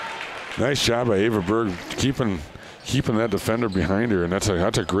 Boy, nice job by Ava Berg keeping that defender behind her, and that's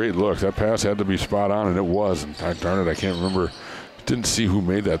a great look. That pass had to be spot on, and it was. And darn it, I can't remember. Didn't see who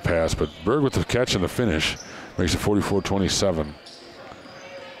made that pass, but Berg with the catch and the finish makes it 44-27.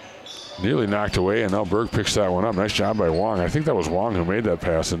 Nearly knocked away, and now Berg picks that one up. Nice job by Wong. I think that was Wong who made that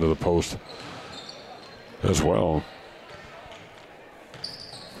pass into the post as well.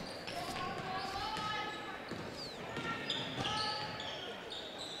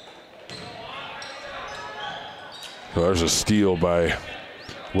 So there's a steal by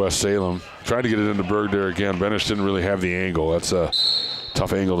West Salem. Tried to get it into Berg there again. Benish didn't really have the angle. That's a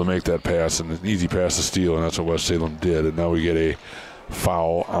tough angle to make that pass, and an easy pass to steal, and that's what West Salem did. And now we get a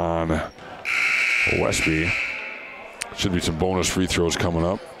foul on Westby. Should be some bonus free throws coming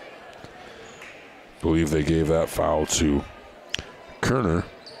up. Believe they gave that foul to Kerner.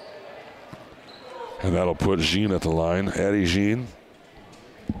 And that'll put Jean at the line. Addie Jean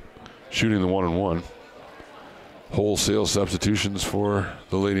shooting the 1-and-1. Wholesale substitutions for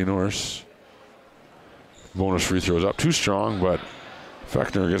the Lady Norse. Bonus free throws up. Too strong, but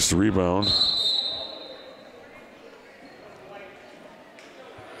Fechner gets the rebound.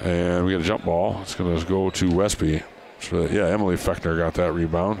 And we get a jump ball. It's going to go to Westby. So, yeah, Emily Fechner got that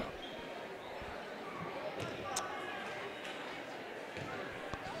rebound.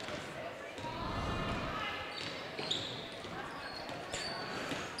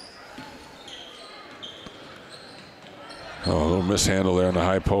 Oh, a little mishandle there in the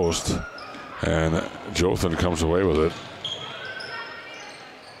high post. And Jothan comes away with it.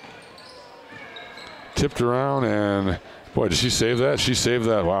 Tipped around, and boy, did she save that? She saved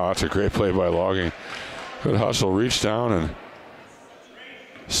that. Wow, that's a great play by Logging. Good hustle, reached down and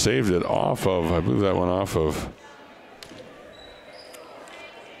saved it off of, I believe that went off of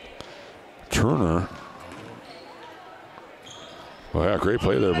Turner. Well, yeah, great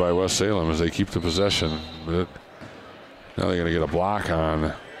play there by West Salem as they keep the possession. But now they're going to get a block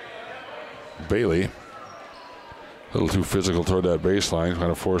on Bailey. A little too physical toward that baseline,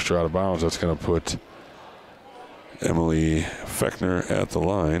 kind of forced her out of bounds. That's going to put Emily Fechner at the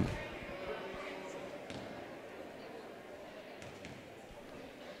line.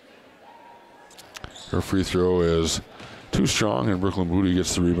 Her free throw is too strong, and Brooklyn Booty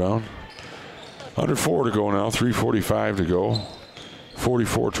gets the rebound. Under 4 to go now, 3:45 to go.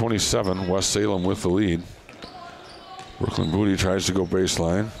 44-27, West Salem with the lead. Brooklyn Booty tries to go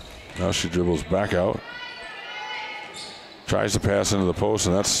baseline. Now she dribbles back out. Tries to pass into the post,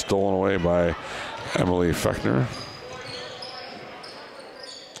 and that's stolen away by Emily Fechner.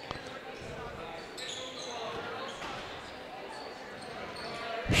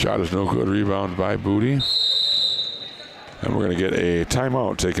 Shot is no good. Rebound by Booty. And we're going to get a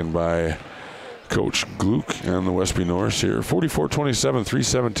timeout taken by Coach Gluck and the Westby Norse here. 44-27,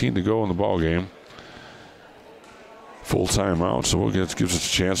 3:17 to go in the ball game. Full timeout, so gives us a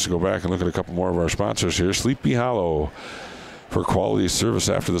chance to go back and look at a couple more of our sponsors here. Sleepy Hollow. For quality service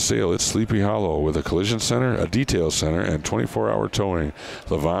after the sale, it's Sleepy Hollow with a collision center, a detail center, and 24-hour towing.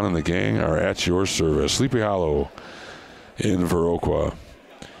 Levon and the gang are at your service. Sleepy Hollow in Viroqua.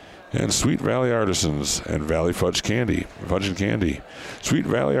 And Sweet Valley Artisans and Valley Fudge and Candy. Sweet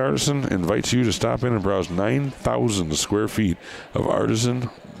Valley Artisan invites you to stop in and browse 9,000 square feet of artisan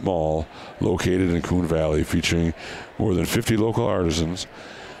mall located in Coon Valley, featuring more than 50 local artisans.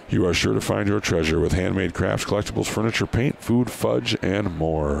 You are sure to find your treasure with handmade crafts, collectibles, furniture, paint, food, fudge, and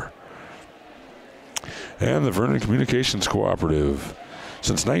more. And the Vernon Communications Cooperative.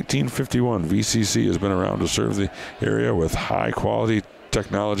 Since 1951, VCC has been around to serve the area with high-quality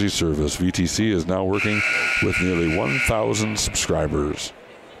technology service. VTC is now working with nearly 1,000 subscribers.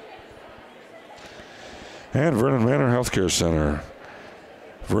 And Vernon Manor Healthcare Center.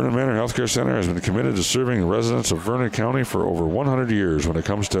 Vernon Manor Healthcare Center has been committed to serving the residents of Vernon County for over 100 years. When it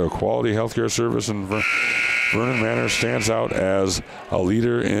comes to quality healthcare service, and Vernon Manor stands out as a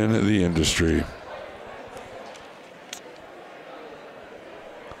leader in the industry.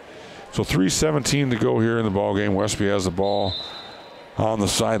 So 3:17 to go here in the ball game. Westby has the ball on the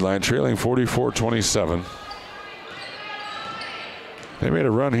sideline, trailing 44-27. They made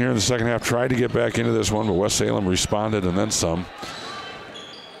a run here in the second half, tried to get back into this one, but West Salem responded and then some.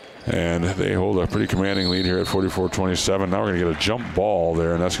 And they hold a pretty commanding lead here at 44-27. Now we're going to get a jump ball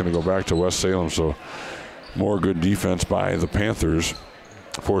there, and that's going to go back to West Salem. So more good defense by the Panthers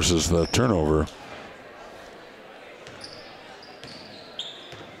forces the turnover.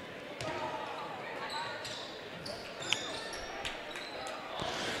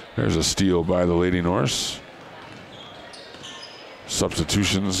 There's a steal by the Lady Norse.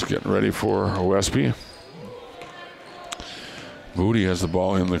 Substitutions getting ready for Westby. Moody has the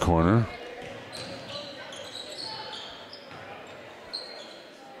ball in the corner.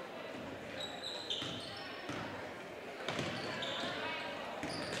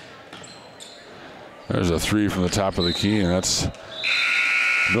 There's a three from the top of the key, and that's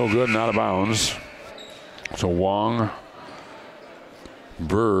no good and out of bounds. So Wong,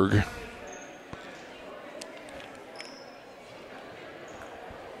 Berg,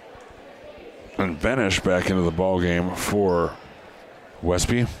 and Benish back into the ball game for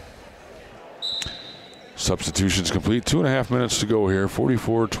Westby. Substitutions complete. 2.5 minutes to go here.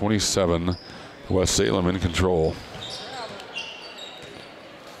 44-27. West Salem in control.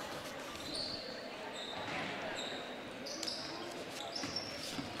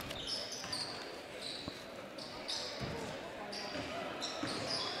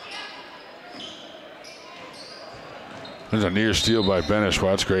 There's a near steal by Benish.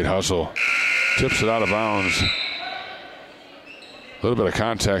 Wow, that's great hustle. Tips it out of bounds. A little bit of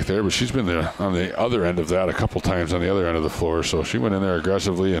contact there, but she's been there on the other end of that a couple times on the other end of the floor. So she went in there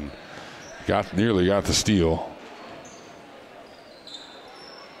aggressively and nearly got the steal.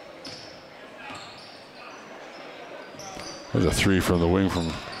 There's a three from the wing from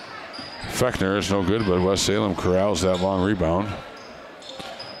Fechner. It's no good, but West Salem corrals that long rebound.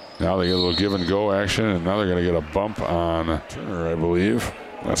 Now they get a little give and go action, and now they're going to get a bump on Turner, I believe.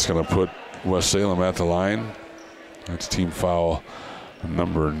 That's going to put West Salem at the line. That's team foul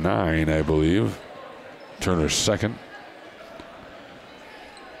number 9, I believe. Turner's second.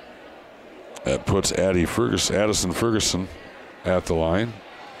 That puts Addison Ferguson at the line.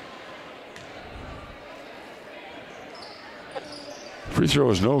 Free throw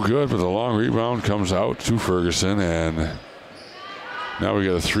is no good, but the long rebound comes out to Ferguson, and now we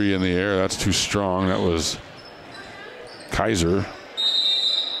got a three in the air. That's too strong. That was Kaiser.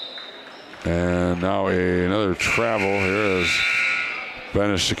 And now another travel here as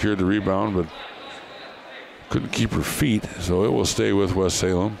Benish secured the rebound, but couldn't keep her feet, so it will stay with West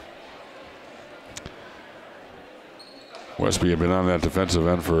Salem. Westby had been on that defensive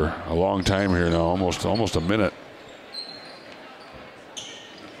end for a long time here now, almost a minute.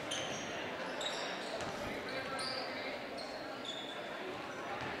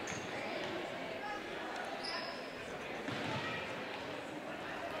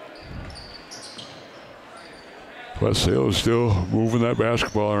 West Salem is still moving that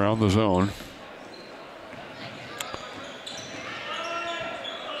basketball around the zone.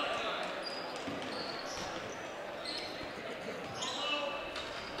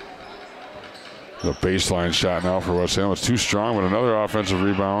 The baseline shot now for West Salem. It's too strong, but another offensive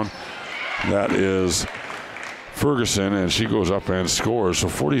rebound. That is Ferguson, and she goes up and scores. So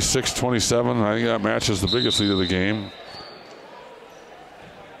 46-27. I think that matches the biggest lead of the game.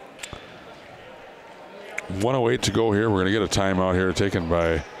 1:08 to go here. We're going to get a timeout here taken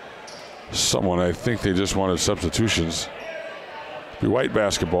by someone. I think they just wanted substitutions. Be White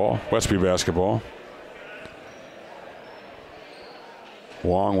basketball, Westby basketball.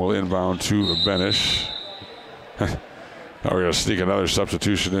 Wong will inbound to Benish. Now we're going to sneak another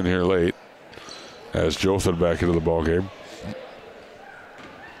substitution in here late as Jothan back into the ball game.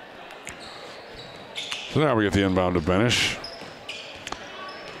 So now we get the inbound to Benish.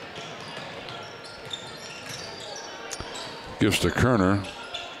 Gives to Kerner.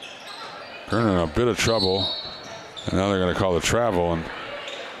 Kerner in a bit of trouble. And now they're going to call the travel, and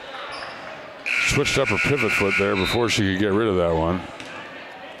switched up her pivot foot there before she could get rid of that one.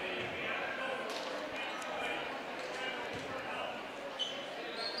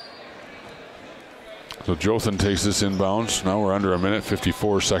 So Jothan takes this inbounds. Now we're under a minute,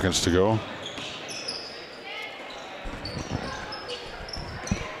 54 seconds to go.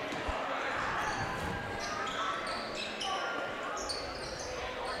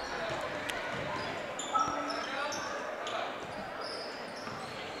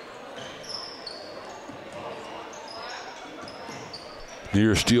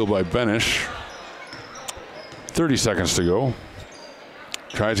 Near steal by Benish. 30 seconds to go.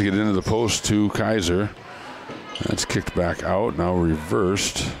 Tries to get into the post to Kaiser. That's kicked back out, now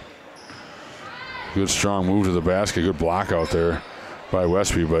reversed. Good strong move to the basket. Good block out there by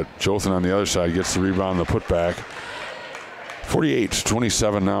Westby, but Jothan on the other side gets the rebound and the putback.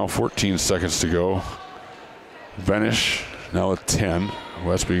 48-27 now, 14 seconds to go. Benish now with 10.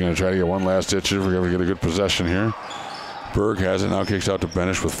 Westby going to try to get one last ditch if we're going to get a good possession here. Berg has it, now kicks out to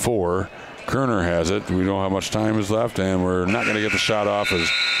Benish with 4. Kerner has it. We don't know how much time is left, and we're not going to get the shot off.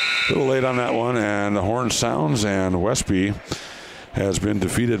 As a little late on that one, and the horn sounds, and Westby has been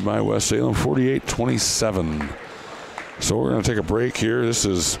defeated by West Salem 48-27. So we're going to take a break here. This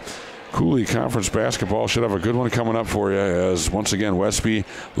is Coulee Conference basketball. Should have a good one coming up for you, as once again Westby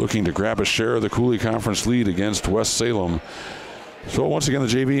looking to grab a share of the Coulee Conference lead against West Salem. So once again, the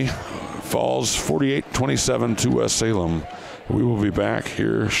JV falls 48-27 to West Salem. We will be back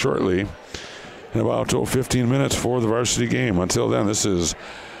here shortly in about 15 minutes for the varsity game. Until then, this is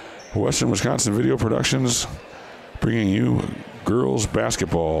Western Wisconsin Video Productions bringing you girls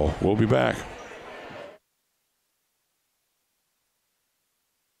basketball. We'll be back.